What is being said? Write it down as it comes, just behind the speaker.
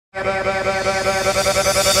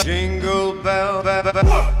Jingle bell,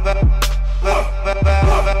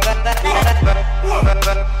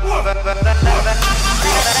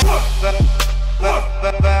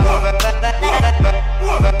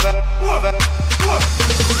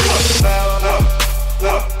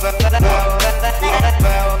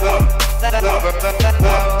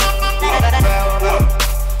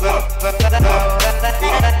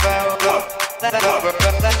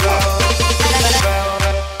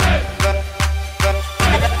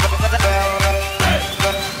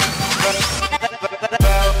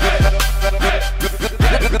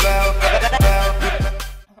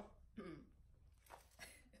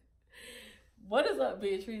 What is up,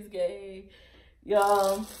 Beatrice Gang?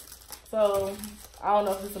 Y'all, so I don't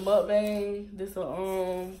know if it's a mukbang, this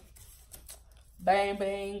a bang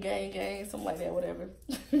bang gang gang, something like that, whatever.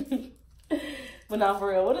 But not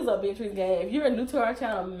for real. What is up, Beatrice Gang? If you're new to our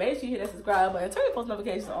channel, make sure you hit that subscribe button, turn your post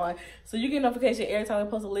notifications on so you get notification every time we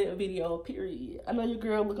post a lit video, period. I know your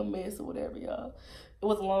girl look a mess or whatever, y'all. It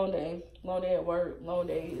was a long day at work, long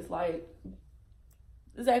day. It's like,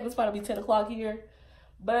 exactly, it's about to be 10 o'clock here,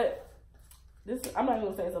 but this, I'm not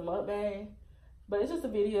gonna say it's a mukbang, but it's just a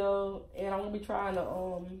video, and I'm gonna be trying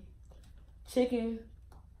the chicken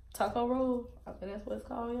taco roll. I think that's what it's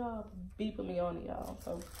called, y'all. B put me on it, y'all.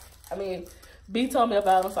 So, I mean, B told me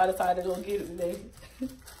about it, so I decided to go get it today.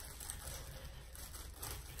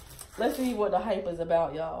 Let's see what the hype is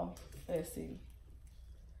about, y'all. Let's see.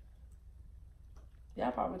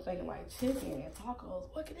 Y'all probably thinking like chicken and tacos.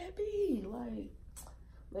 What could that be? Like,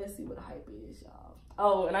 let's see what the hype is, y'all.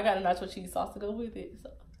 Oh, and I got a nacho cheese sauce to go with it.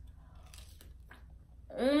 So,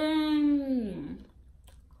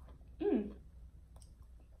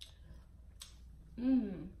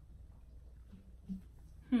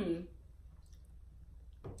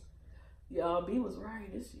 Y'all, B was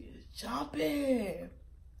right. This shit is jumping.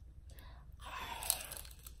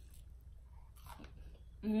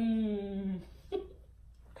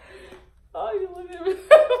 Oh, you look at me.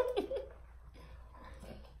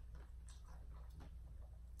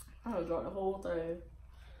 I enjoyed the whole thing.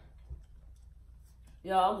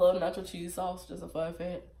 Y'all, I love nacho cheese sauce, just a fun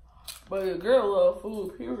fact. But your girl love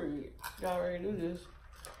food, period. Y'all already knew this.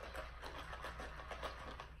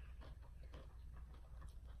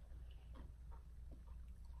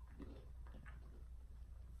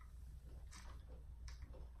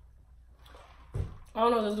 I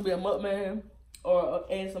don't know if this is gonna be a mukbang or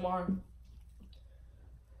ASMR.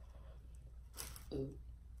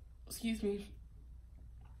 Excuse me.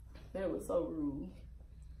 That was so rude.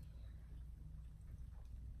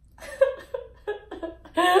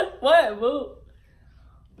 What, boo?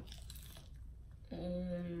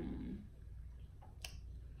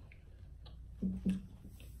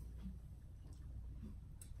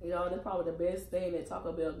 Y'all, that's probably the best thing that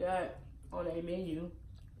Taco Bell got on their menu.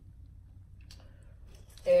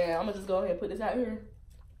 And I'm gonna just go ahead and put this out here.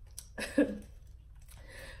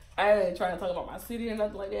 I ain't trying to talk about my city or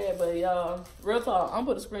nothing like that, but y'all, real talk, I'm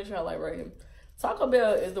gonna put a screenshot like right here. Taco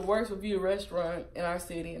Bell is the worst reviewed restaurant in our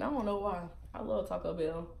city, and I don't know why. I love Taco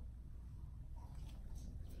Bell.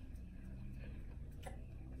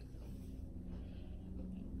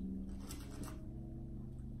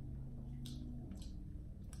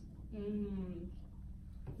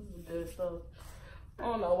 This is good stuff. I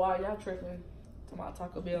don't know why y'all tripping. To my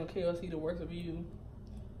Taco Bell and KFC the worst review.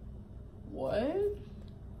 What?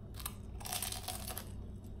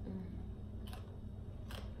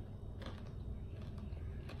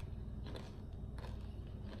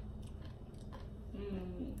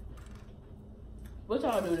 What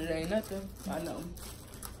y'all do today? Nothing. I know.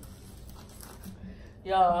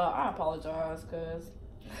 Y'all, I apologize because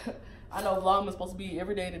I know Vlogmas is supposed to be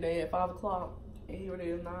every day today at 5 o'clock. And here it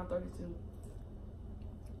is, 9:32.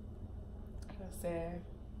 That's sad.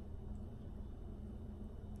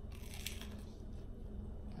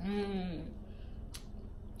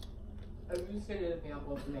 If you say that again, I'm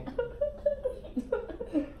going to make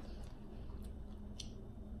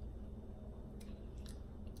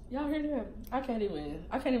Y'all hear that? I can't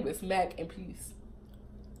even smack in peace.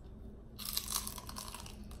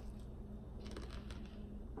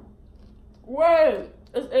 Wait,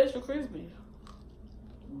 it's extra crispy.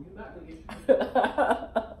 You're not gonna get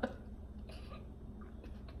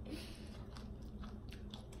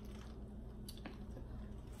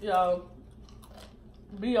Yo,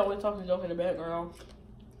 B always talking joke in the background.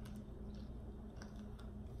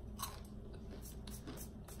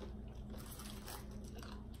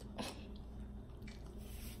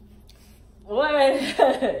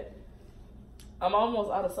 What? I'm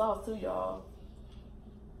almost out of sauce too, y'all.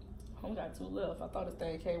 I only got 2 left. I thought this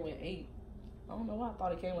thing came with 8. I don't know why I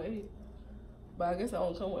thought it came with 8. But I guess it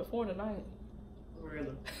only come with 4 tonight.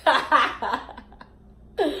 Really?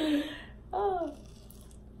 Oh.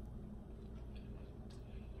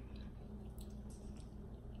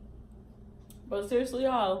 But seriously,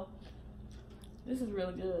 y'all, this is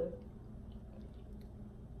really good.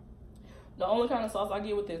 The only kind of sauce I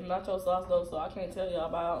get with this nacho sauce though, so I can't tell y'all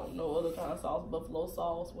about no other kind of sauce, buffalo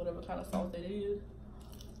sauce, whatever kind of sauce it is.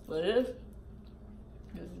 But this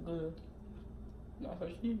is good. Not for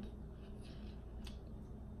cheap.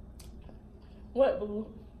 What, boo?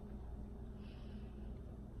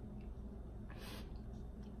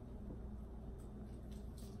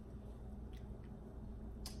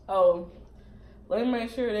 Oh, let me make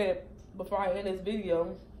sure that before I end this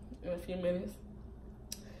video in a few minutes,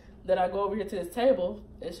 that I go over here to this table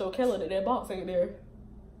and show Kayla that that box ain't there.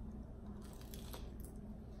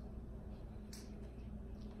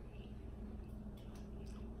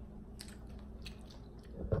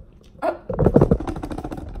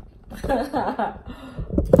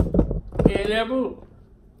 Yeah, there, boo.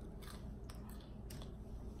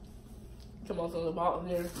 Come on, so the box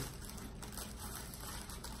there.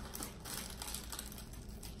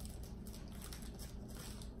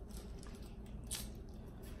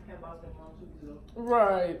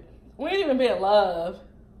 Right. We ain't even been live.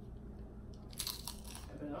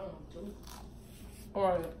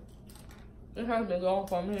 Alright. It has been gone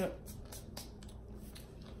for a minute.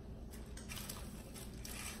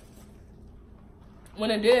 When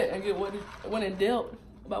it did, and get what it, when it dealt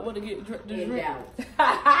about what to get the drink. In doubt.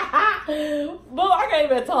 But I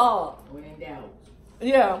can't even talk. When in doubt.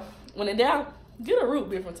 Yeah. When in doubt, get a root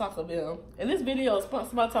beer from Taco Bell. And this video is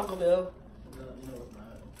sponsored by Taco Bell. No, it's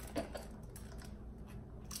not.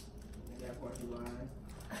 That part you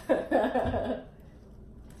lying.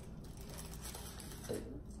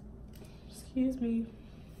 Excuse me.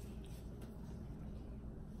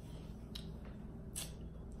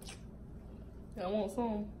 I want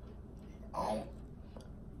some. Oh.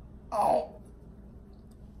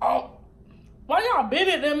 Why y'all bit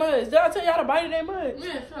it that much? Did I tell y'all to bite it that much?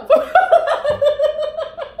 Yeah, sure.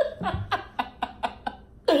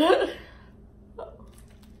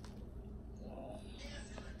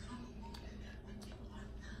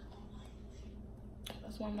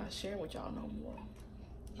 That's why I'm not sharing with y'all no more.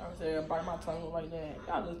 I was there and bite my tongue like that.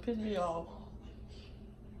 Y'all just piss me off.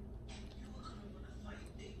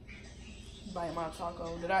 Bite my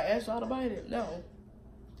taco. Did I ask y'all to bite it? No.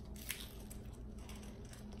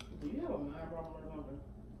 Do you have a mind problem or something?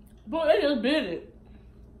 But they just bit it.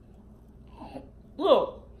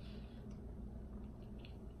 Look.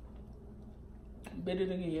 Bit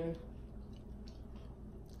it again.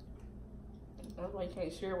 That's why you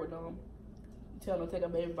can't share with them. You tell them to take a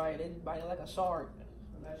baby bite, they just bite it like a shark.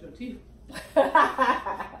 That's your teeth.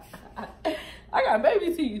 I got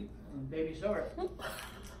baby teeth. Baby shark.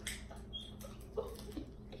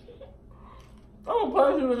 I'm gonna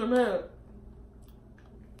punch you in the minute.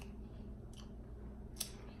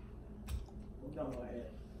 Don't know like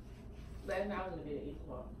that. Last night I was in bed at 8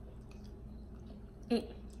 o'clock.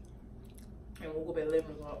 And woke up at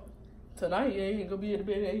 11 o'clock. Tonight, yeah, you ain't gonna be in the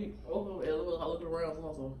bed at 8. Woke up at 11 o'clock, looking around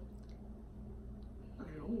also.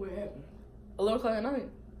 What happened? 11 o'clock at night.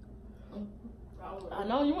 Probably. I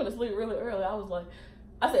know you went to sleep really early. I was like,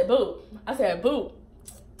 I said, boo.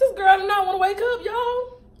 This girl did not want to wake up,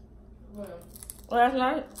 y'all. Well, Last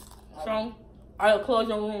night, so I closed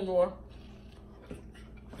your room door.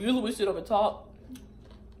 Usually we sit up and talk,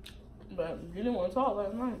 but you didn't want to talk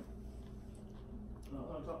last night. I don't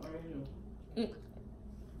want to talk right here.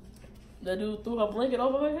 That dude threw her blanket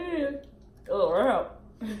over her head. Oh, rap.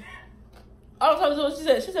 I was talking to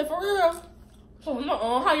her. She said, for real? So,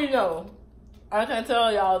 no, how you know? I can't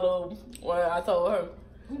tell y'all though what I told her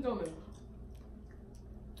Who told me?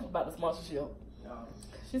 about the sponsorship. No.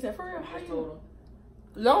 She said, for real, I how just you told him.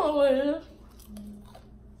 know what it is?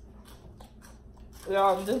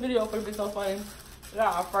 Yeah, this video finna be so funny. We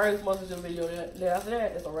got our first sponsorship video. Then after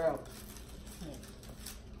that, it's a wrap.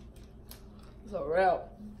 It's a wrap.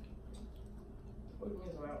 What do you mean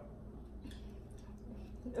it's about?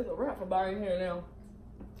 It's a wrap for buying here now.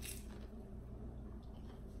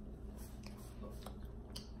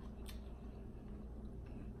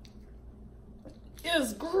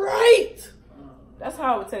 It's great! That's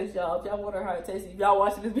how it tastes, y'all. If y'all wonder how it tastes, if y'all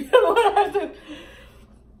watching this video,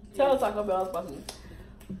 tell Taco Bell about me.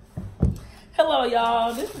 Hello,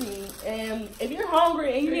 y'all. This is me. And if you're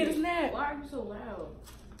hungry and you need a snack, Why are you so loud?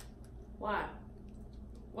 Why?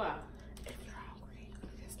 Why? if you're hungry and you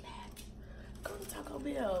need a snack, go to Taco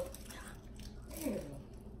Bell. Damn.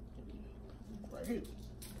 Right here.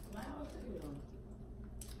 Loud as hell.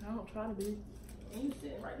 I don't try to be. And you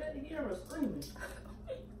sitting right there to hear her screaming.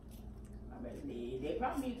 I bet they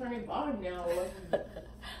probably need to turn their volume down or something.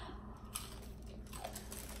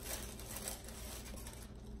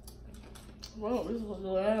 Well, this was the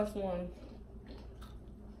last one.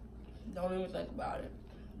 Don't even think about it.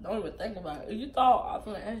 Don't even think about it. If you thought I was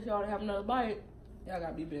gonna ask y'all to have another bite, y'all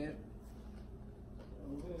gotta be bad.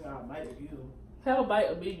 We got a bite of you. Have a bite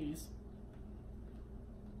of Biggie's.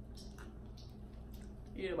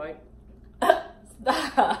 Eat a bite.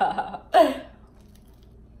 Stop.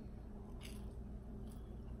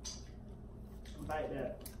 Bite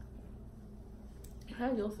that.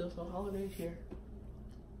 How yourself some holiday cheer?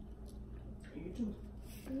 You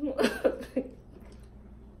too.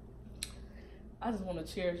 I just want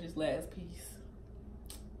to cherish this last piece.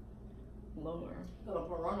 Lord. Tell them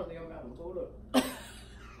Piranha they don't got them pulled up.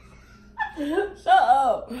 Shut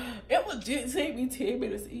up. It would just take me 10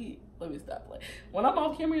 minutes to eat. Let me stop playing. When I'm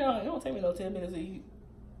off camera, it don't take me no 10 minutes to eat.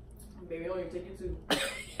 Baby, it don't even take you two.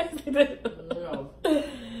 No.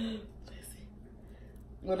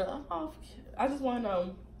 When I'm off, I just want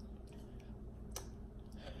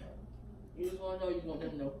You just want to know, you want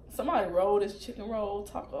them to know. somebody roll this chicken roll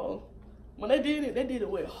taco. When they did it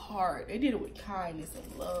with heart. They did it with kindness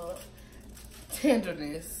and love,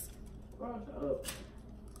 tenderness. Bro, shut up.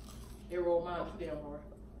 They roll mine too damn hard.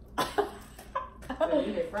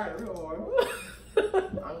 They fried it real hard.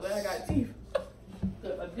 I'm glad I got teeth.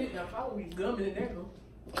 If I didn't, I probably be gumming in there.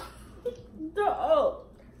 No.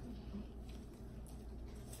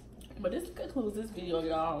 But this concludes this video,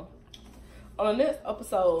 y'all. On the next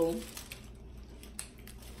episode,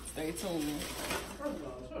 stay tuned. Shut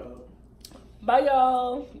up. Bye,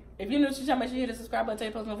 y'all. If you're new to the channel, make sure you hit the subscribe button,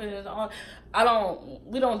 take post notifications on.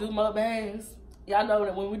 We don't do mukbangs. Y'all know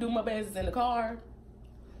that when we do mukbangs, it's in the car.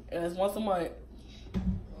 And it's once a month.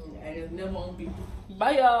 And it's never on people.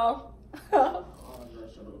 Bye, y'all.